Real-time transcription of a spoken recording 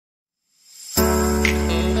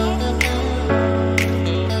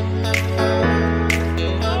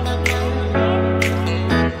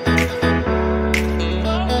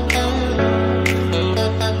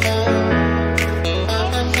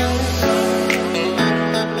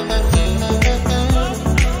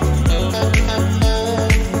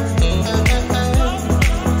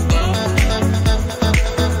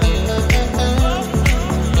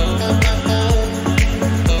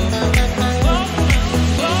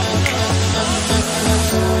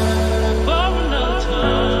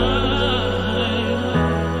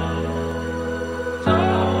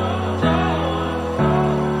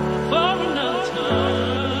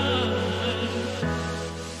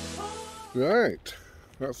Right,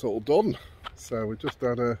 that's all done. So we just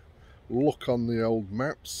had a look on the old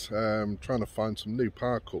maps, trying to find some new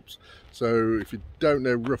parkups. So if you don't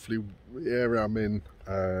know roughly the area I'm in,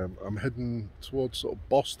 I'm heading towards sort of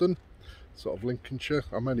Boston, sort of Lincolnshire.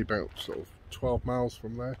 I'm only about sort of 12 miles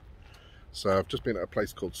from there. So I've just been at a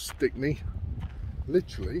place called Stickney.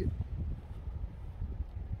 Literally,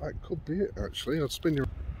 that could be it actually. I'll spin you.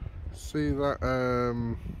 See that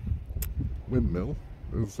windmill?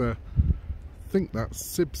 There's I think that's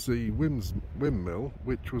Sibsey windmill,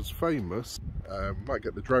 which was famous. Might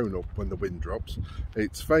get the drone up when the wind drops.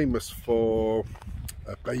 It's famous for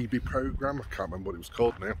a baby program. I can't remember what it was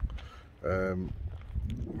called now.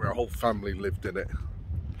 Where a whole family lived in it.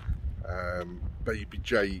 Baby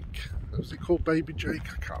Jake. Was it called Baby Jake?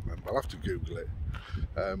 I can't remember. I'll have to Google it.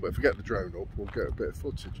 But if we get the drone up, we'll get a bit of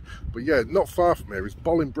footage. But yeah, not far from here is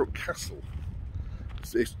Boilingbroke Castle.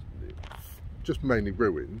 It's just mainly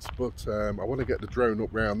ruins, but I want to get the drone up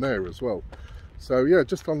round there as well. So yeah,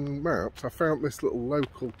 just on maps, I found this little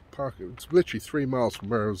local park. It's literally 3 miles from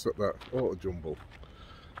where I was at that auto jumble.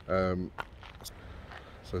 So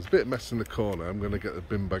there's a bit of mess in the corner. I'm going to get the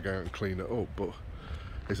bin bag out and clean it up, but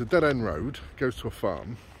it's a dead end road, goes to a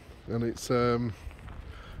farm, and it's the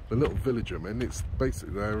little village I'm in. It's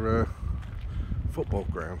basically their football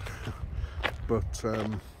ground. But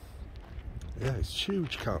yeah, it's a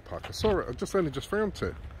huge car park. I saw it, I only just found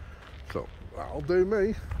it. So that'll do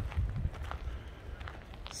me.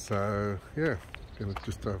 So yeah, gonna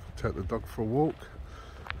just take the dog for a walk.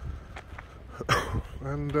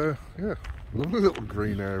 And yeah, lovely little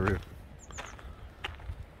green area.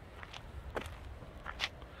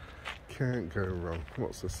 Can't go wrong.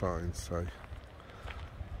 What's the sign say?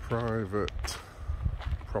 Private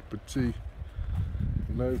property,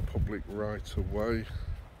 no public right of way.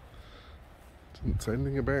 Doesn't say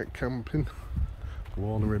anything about camping,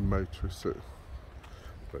 warning motorists.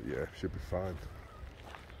 But yeah, should be fine.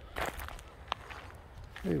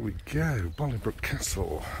 Here we go, Boilingbroke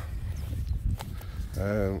Castle.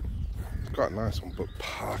 It's quite a nice one, but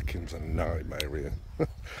parking's a nightmare here.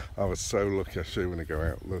 I was so lucky. I should when I go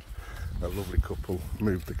out. That lovely couple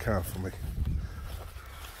moved the car for me.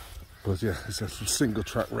 But yeah, it's a single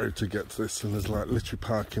track road to get to this, and there's like literally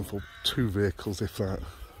parking for 2 vehicles, if that.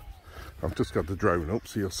 I've just got the drone up,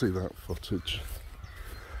 so you'll see that footage.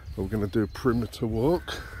 We're going to do a perimeter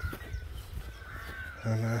walk,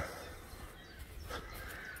 and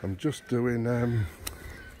I'm just doing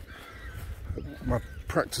my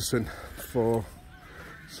practicing for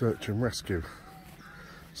search and rescue.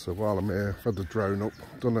 So while I'm here, I've had the drone up,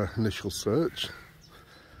 done an initial search,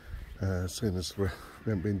 seeing as we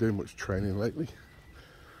haven't been doing much training lately.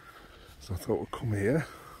 So I thought we'll come here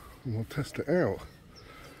and we'll test it out.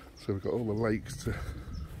 So we've got all the lakes to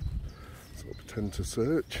sort of pretend to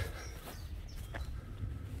search.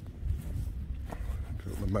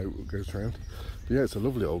 Got the moat that goes around. But yeah, it's a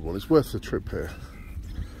lovely old one. It's worth the trip here.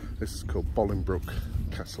 This is called Boilingbroke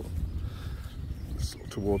Castle. It's sort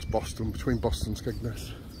of towards Boston, between Boston and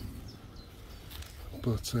Skegness.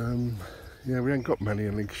 But yeah, we ain't got many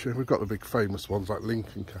in Lincolnshire. We've got the big famous ones like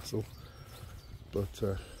Lincoln Castle. But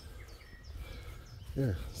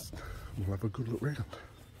yeah, we'll have a good look round.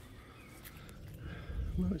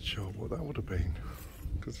 I'm not sure what that would have been,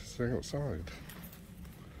 because it's outside.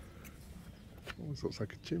 It always looks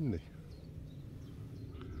like a chimney.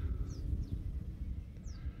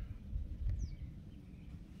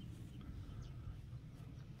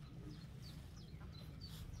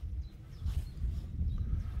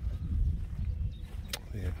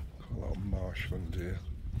 Yeah, quite a lot of marshland here.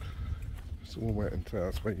 It's all wet and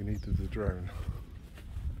that's where you needed the drone.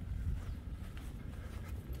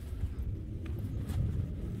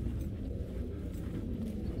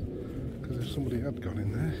 If somebody had gone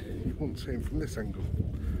in there, you wouldn't see him from this angle,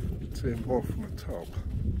 you'd see him more from the top.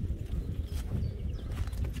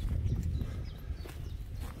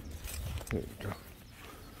 There we go.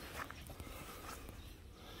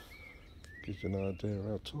 Gives you an idea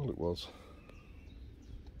how tall it was.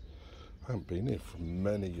 I haven't been here for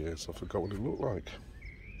many years, I forgot what it looked like.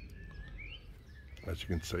 As you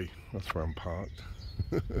can see, that's where I'm parked.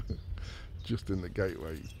 Just in the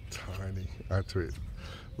gateway, tiny. Add to it,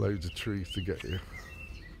 loads of trees to get here.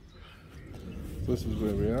 So this is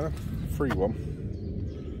where we are, free one.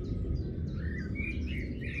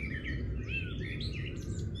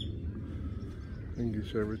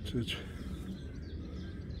 English heritage.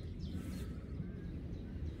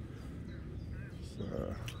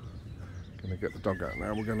 So, gonna get the dog out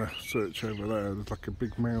now. We're gonna search over there. There's like a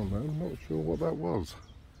big mound there. I'm not sure what that was.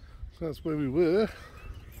 So that's where we were.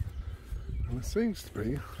 And there seems to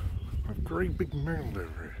be a great big mound over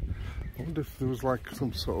here. I wonder if there was like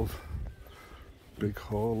some sort of big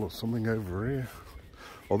hall or something over here.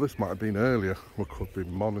 Or this might have been earlier, or could be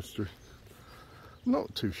monastery.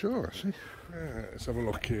 Not too sure actually. Yeah, let's have a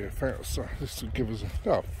look here. So this will give us a,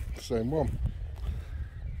 oh, same one.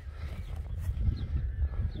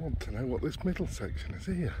 I want to know what this middle section is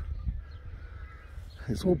here.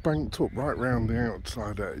 It's all banked up right round the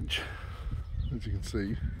outside edge, as you can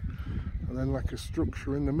see, and then like a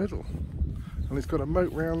structure in the middle, and it's got a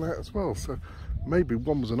moat round that as well, so maybe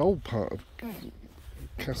one was an old part of the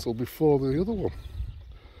castle before the other one.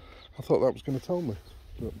 I thought that was going to tell me,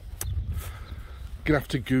 but I'm gonna have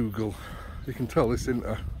to Google. You can tell this isn't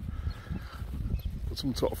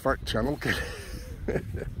some sort of fact channel.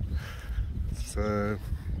 So,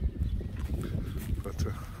 but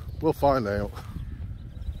we'll find out.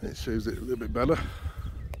 It shows it a little bit better.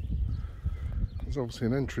 There's obviously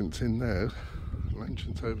an entrance in there, an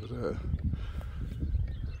entrance over there.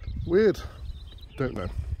 Weird, don't know.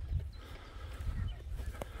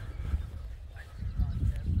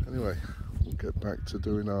 Anyway, we'll get back to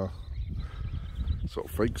doing our sort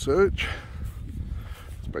of fake search.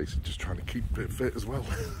 It's basically just trying to keep it fit as well.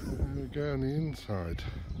 There we go on the inside.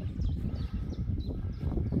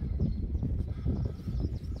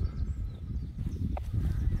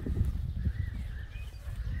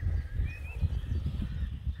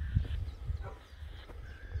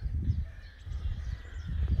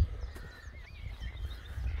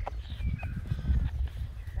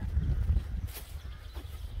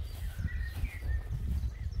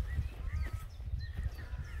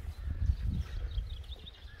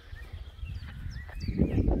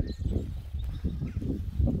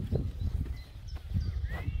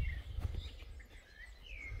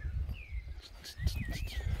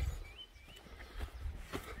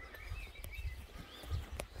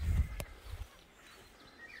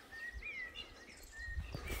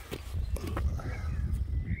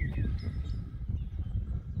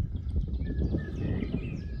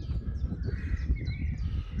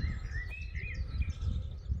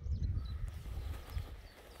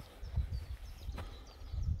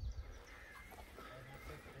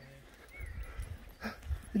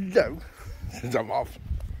 No, since I'm off.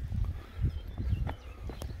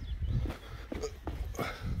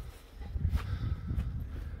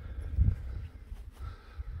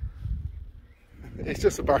 It's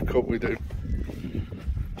just a backup we do.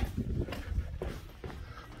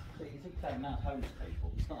 It's not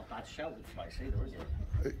a bad shelter place either, is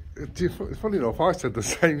it? It's funny enough, I said the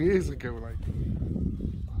same years ago. Like,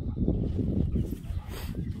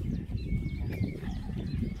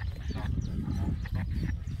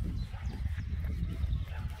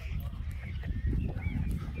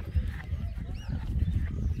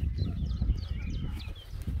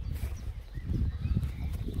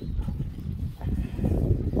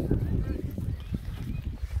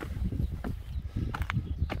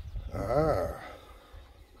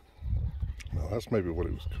 well, that's maybe what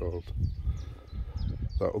it was called,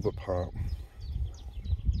 that other part.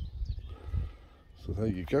 So there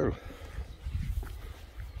you go.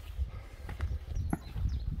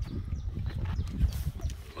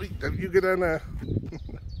 Wait, don't you get down there.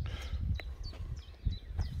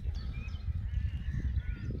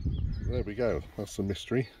 There we go, that's the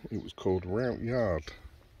mystery. It was called Rout Yard,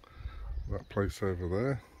 that place over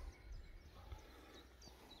there.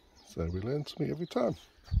 So we learn something every time.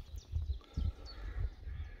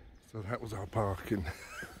 So that was our parking.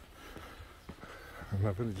 And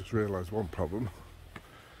I've only just realised one problem.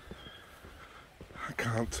 I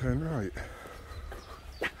can't turn right.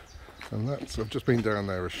 And that's, I've just been down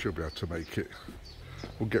there, I should be able to make it.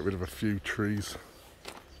 We'll get rid of a few trees.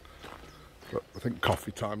 But I think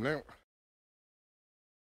coffee time now.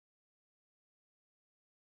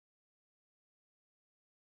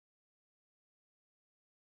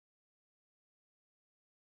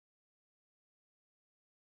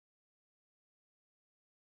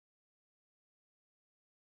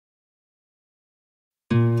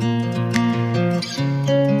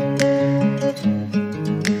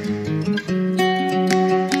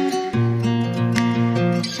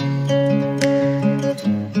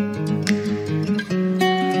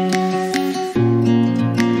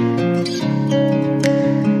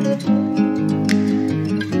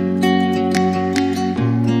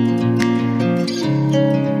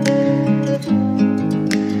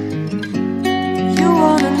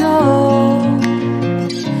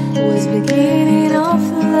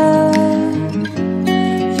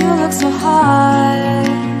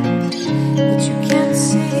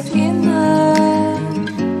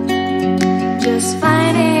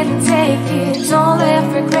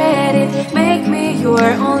 Your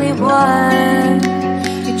only one.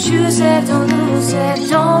 You choose it, don't lose it,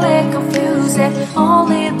 don't let confuse it.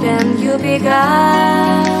 Only then you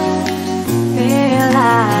begun. Feel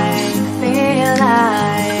like that.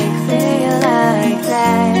 Feel like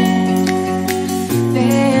that.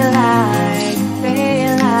 Feel like that.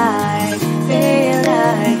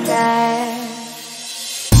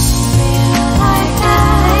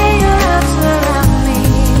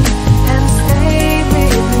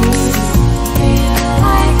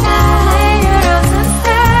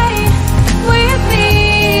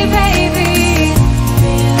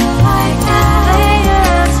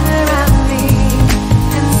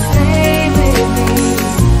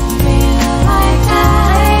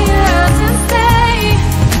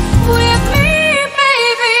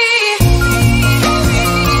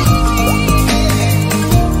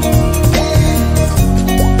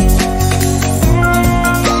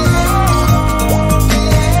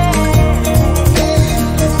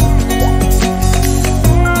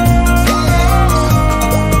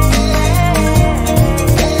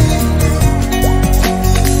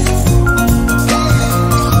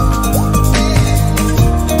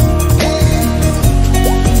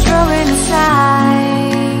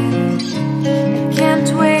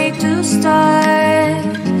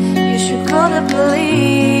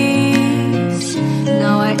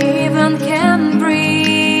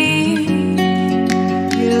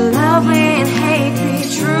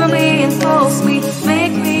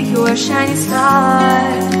 Shiny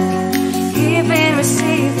star, giving,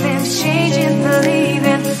 receiving, changing,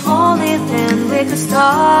 believing. Only then we could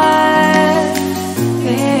start.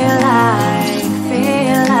 Feel like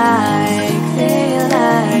that. Feel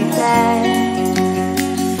like that.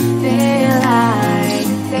 Feel like that.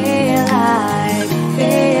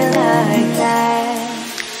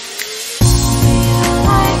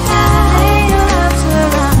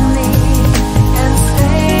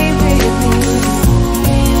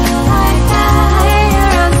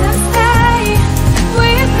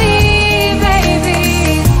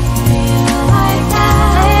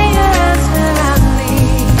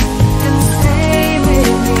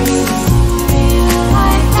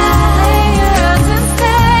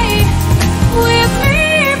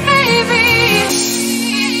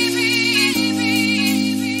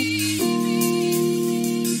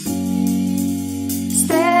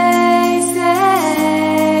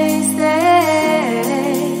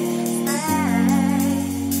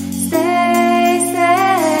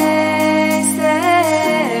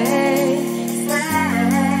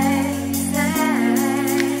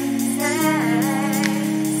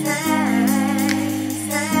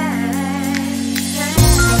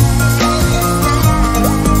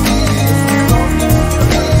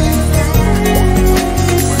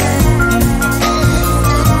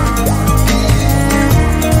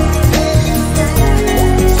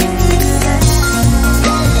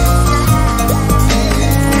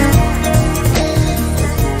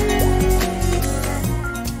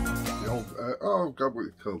 God, what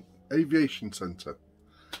it's called? Aviation Centre.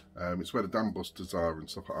 It's where the dam busters are and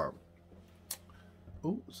stuff like that.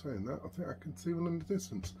 Oh, saying that, I think I can see one in the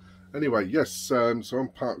distance. Anyway, yes, so I'm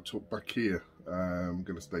parked up back here. I'm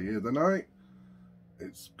going to stay here the night.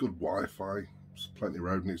 It's good Wi-Fi, there's plenty of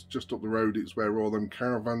road, and it's just up the road. It's where all them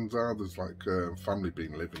caravans are. There's like a family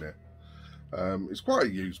been living here. It's quite a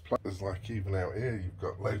used place. There's like, even out here, you've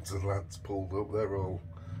got loads of lads pulled up. They're all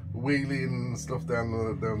wheeling and stuff down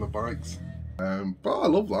the bikes. But I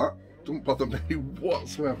love that. Don't bother me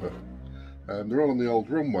whatsoever. They're all on the old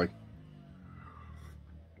runway.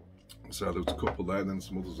 So there was a couple there, and then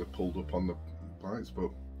some others are pulled up on the bikes.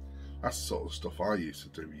 But that's the sort of stuff I used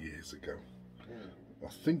to do years ago. I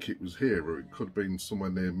think it was here, or it could have been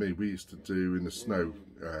somewhere near me. We used to do in the snow,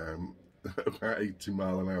 about 80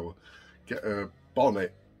 miles an hour, get a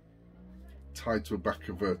bonnet tied to the back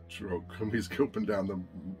of a truck, and we used to go up and down the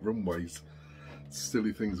runways.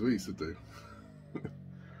 Silly things we used to do.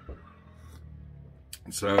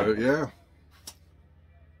 So yeah,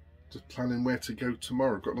 just planning where to go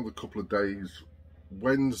tomorrow. I've got another couple of days.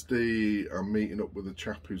 Wednesday I'm meeting up with a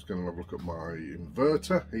chap who's going to have a look at my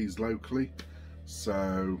inverter. He's locally,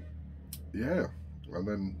 so yeah. And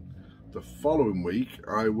then the following week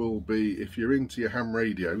I will be, if you're into your ham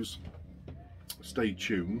radios, stay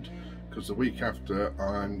tuned, because the week after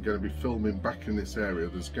I'm going to be filming back in this area.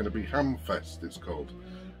 There's going to be Hamfest, it's called,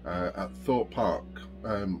 at Thorpe Park.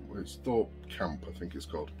 It's Thorpe Camp, I think it's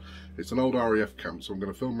called. It's an old RAF camp, so I'm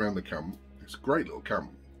going to film around the camp. It's a great little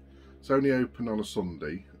camp. It's only open on a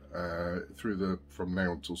Sunday from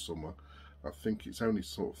now until summer. I think it's only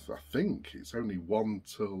it's only 1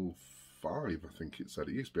 till 5. I think it said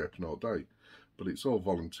it used to be open all day, but it's all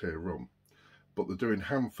volunteer run. But they're doing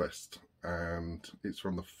Hamfest and it's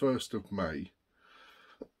from the 1st of May,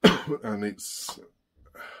 and it's,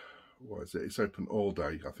 what is it? It's open all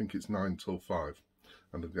day. I think it's 9 till 5,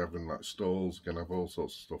 and they're having like stalls, going to have all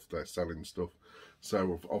sorts of stuff there, selling stuff.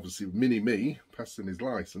 So obviously Mini Me passing his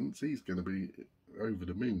license, he's going to be over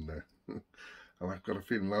the moon there. And I've got a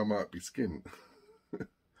feeling I might be skint.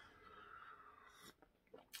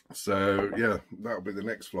 So yeah, that'll be the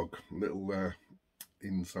next vlog. Little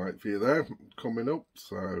insight for you there coming up.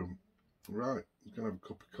 So right, I'm gonna have a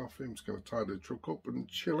cup of coffee. I'm just gonna tidy the truck up and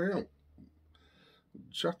chill out.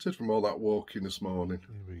 Shattered from all that walking this morning.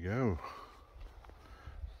 Here we go.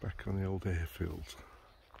 Back on the old airfield.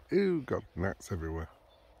 Ooh, got gnats everywhere.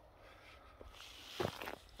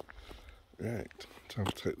 Right, time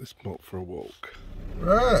to take this boat for a walk.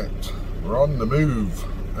 Right, we're on the move.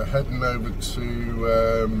 We're heading over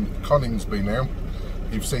to Coningsby now.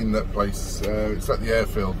 You've seen that place, it's at the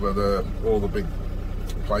airfield where all the big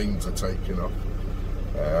planes are taking off.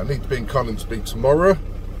 I need to be in Coningsby tomorrow.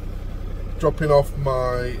 Dropping off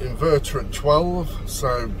my inverter at 12,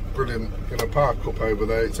 so brilliant. Gonna park up over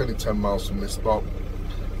there, it's only 10 miles from this spot.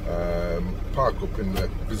 Park up in the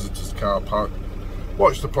visitors car park.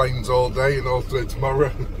 Watch the planes all day and all through tomorrow.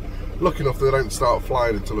 Lucky enough they don't start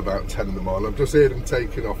flying until about 10 in the morning. I've just heard them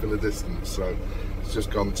taking off in the distance, so it's just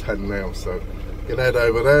gone 10 now. So gonna head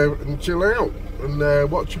over there and chill out and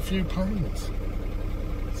watch a few planes.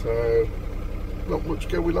 So not much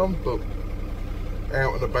going on, but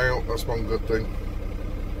out and about, that's one good thing.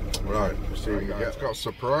 Right, see what you get. Got a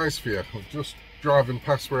surprise for you. I'm just driving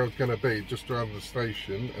past where I was going to be, just driving the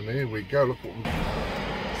station, and here we go. Look what we...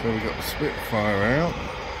 So we got the Spitfire out.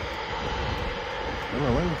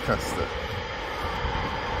 Hello, Lancaster.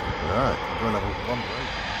 Right, we're going to have a one break.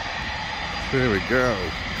 Here we go,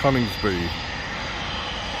 Coningsby.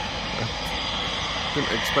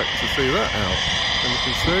 Didn't expect to see that out, and you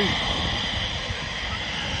can see.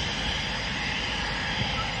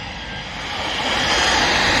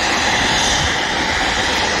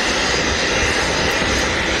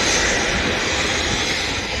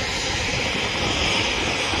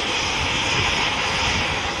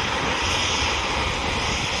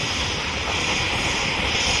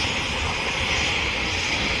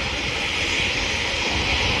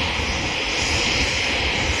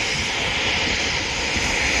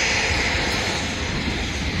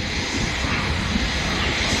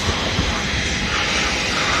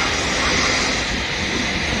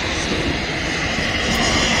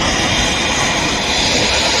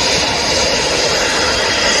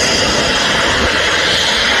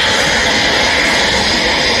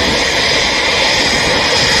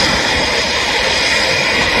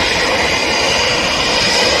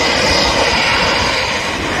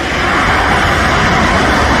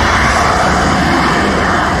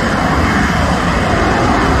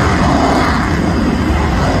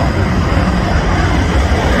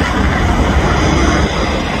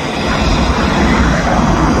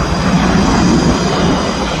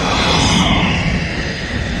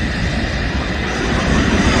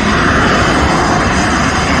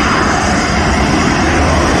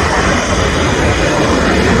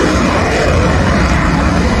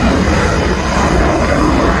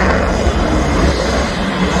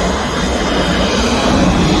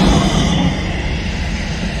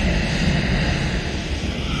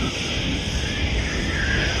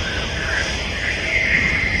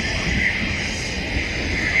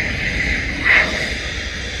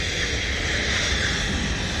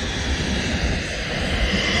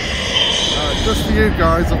 Just for you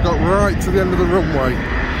guys, I've got right to the end of the runway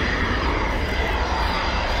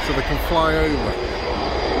so they can fly over.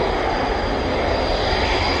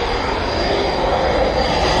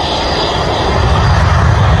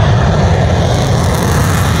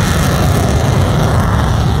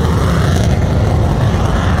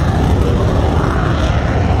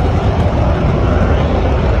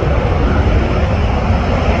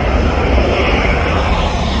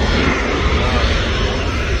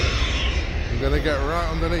 Get right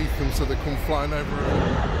underneath them so they come flying over.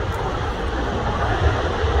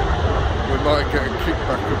 We might get a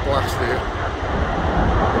kickback or blast here.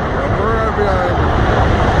 And we're right behind them.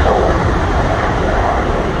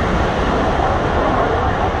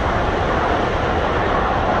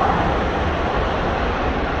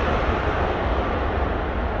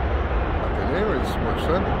 I can hear it so much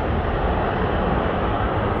then.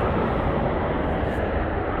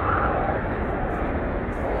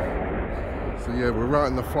 So yeah, we're right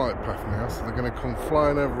in the flight path now, so they're going to come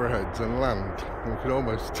flying over our heads and land, and we can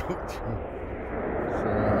almost touch them. So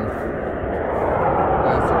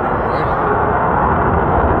there's the runway.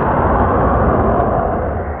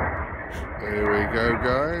 Here we go,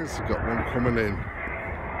 guys. guys, we've got one coming in.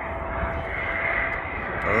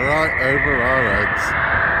 Right over our heads.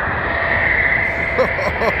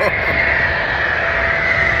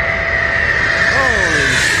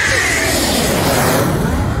 Holy shit.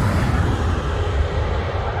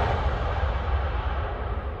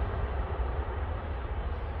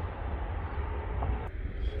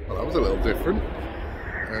 Well, that was a little different.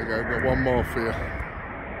 There you go, got one more for you.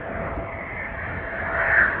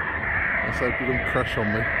 Let's hope you don't crash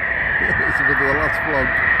on me. It's a bit of the last vlog.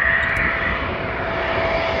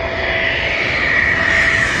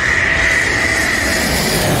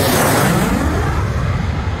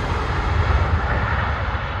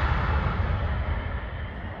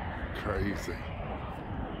 Crazy.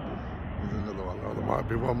 There's another one. Oh, there might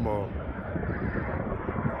be one more.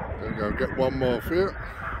 There we go, get one more for you.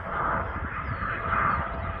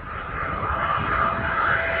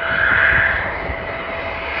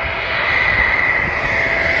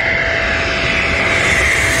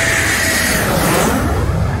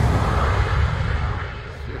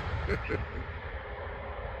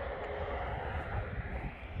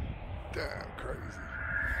 Damn crazy.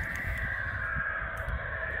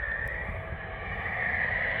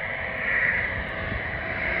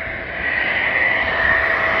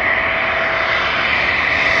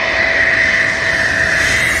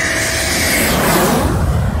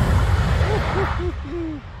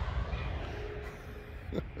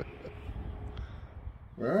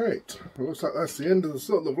 Right, looks like that's the end of the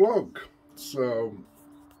sort of the vlog. So,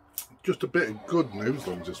 just a bit of good news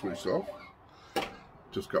on just switched off.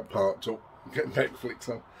 Just got parked up, getting Netflix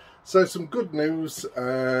on. So some good news,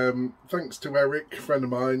 thanks to Eric, a friend of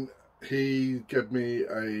mine. He gave me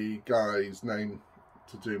a guy's name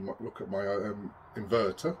to look at my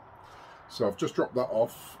inverter. So I've just dropped that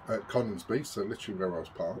off at Coningsby, so literally where I was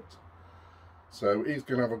parked. So he's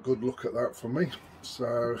going to have a good look at that for me.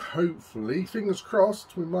 So hopefully, fingers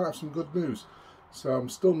crossed, we might have some good news. So I'm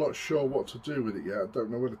still not sure what to do with it yet. I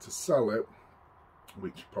don't know whether to sell it,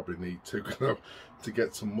 which probably need to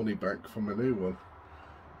get some money back from a new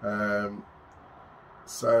one.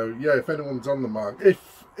 So yeah, if anyone's on the market,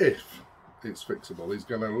 if it's fixable, he's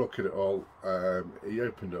going to look at it all. He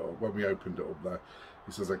opened it up, when we opened it up there,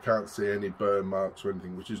 he says I can't see any burn marks or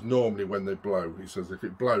anything, which is normally when they blow. He says if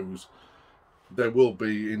it blows, there will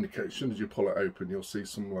be indication. As soon as you pull it open, you'll see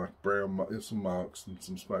some like brown, some marks and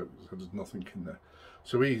some smoke. So there's nothing in there.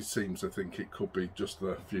 So he seems to think it could be just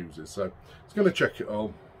the fuses. So he's going to check it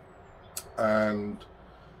all, and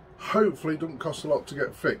hopefully it doesn't cost a lot to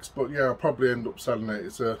get fixed. But yeah, I'll probably end up selling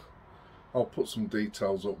it. I'll put some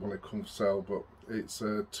details up when it comes to sell. But it's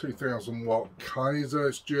a 2000 watt Kaiser.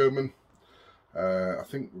 It's German. I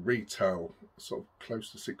think retail sort of close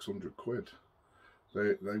to 600 quid.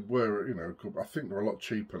 They were, you know, I think they're a lot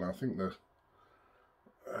cheaper now. I think they're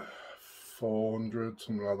 400,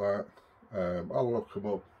 something like that. I'll look them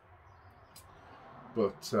up.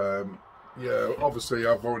 But yeah, obviously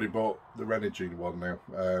I've already bought the Energy one now.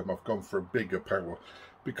 I've gone for a bigger power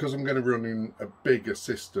because I'm going to run in a bigger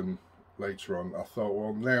system later on. I thought,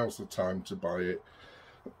 well, now's the time to buy it.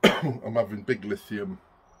 I'm having big lithium,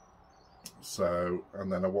 so, and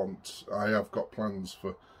then I have got plans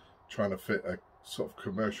for trying to fit a sort of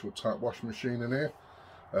commercial type washing machine in here.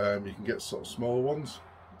 You can get sort of small ones,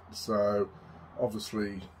 so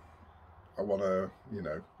obviously I want to, you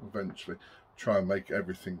know, eventually try and make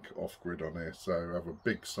everything off grid on here, so I have a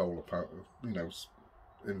big solar power, you know,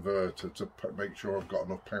 inverter to make sure I've got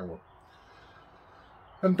enough power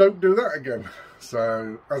and don't do that again.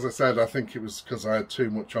 So as I said, I think it was because I had too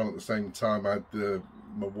much on at the same time. I had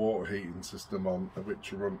my water heating system on,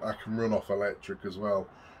 which I can run off electric as well.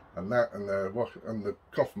 And that and the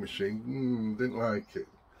coffee machine didn't like it,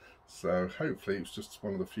 so hopefully it's just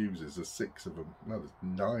one of the fuses. There's 6 of them. No, there's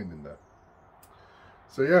 9 in there.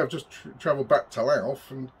 So yeah, I've just travelled back to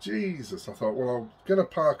Louth, and Jesus, I thought, well, I'm gonna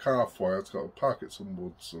park halfway. I've got to park at some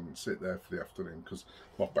woods and sit there for the afternoon because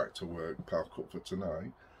I'm off back to work. Park up for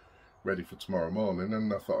tonight, ready for tomorrow morning.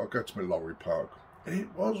 And I thought I'll go to my lorry park.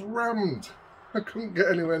 It was rammed. I couldn't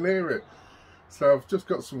get anywhere near it. So I've just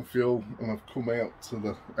got some fuel and I've come out to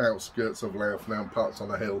the outskirts of Louth now and parked on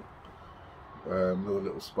a hill, another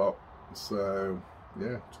little spot. So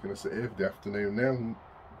yeah, just going to sit here for the afternoon now and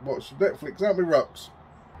watch Netflix, aren't we, Rocks?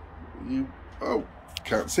 Oh,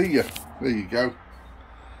 can't see you. There you go.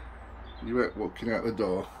 You were walking out the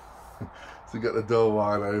door. So you got the door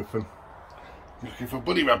wide open. Looking for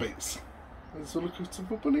bunny rabbits. Let's look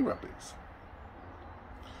for bunny rabbits.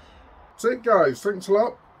 That's it, guys. Thanks a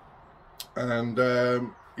lot. And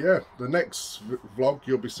yeah, the next vlog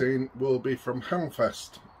you'll be seeing will be from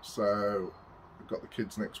Hamfest. So I've got the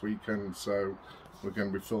kids next weekend, so we're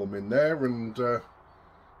going to be filming there, and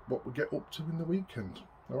what we get up to in the weekend.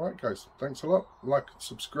 Alright guys, thanks a lot. Like and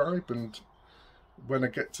subscribe, and when I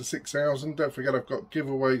get to 6,000, don't forget I've got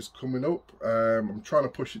giveaways coming up. I'm trying to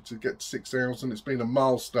push it to get to 6,000. It's been a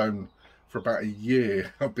milestone for about a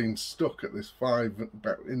year. I've been stuck at this 5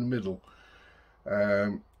 about in the middle.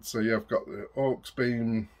 So yeah, I've got the aux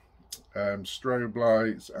beam, strobe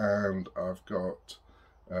lights, and I've got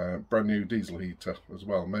brand new diesel heater as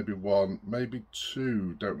well. Maybe 1, maybe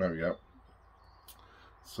 2, don't know yet.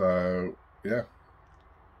 So yeah,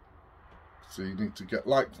 so you need to get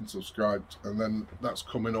liked and subscribed, and then that's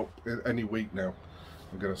coming up any week now.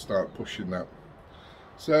 I'm going to start pushing that.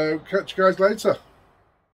 So catch you guys later.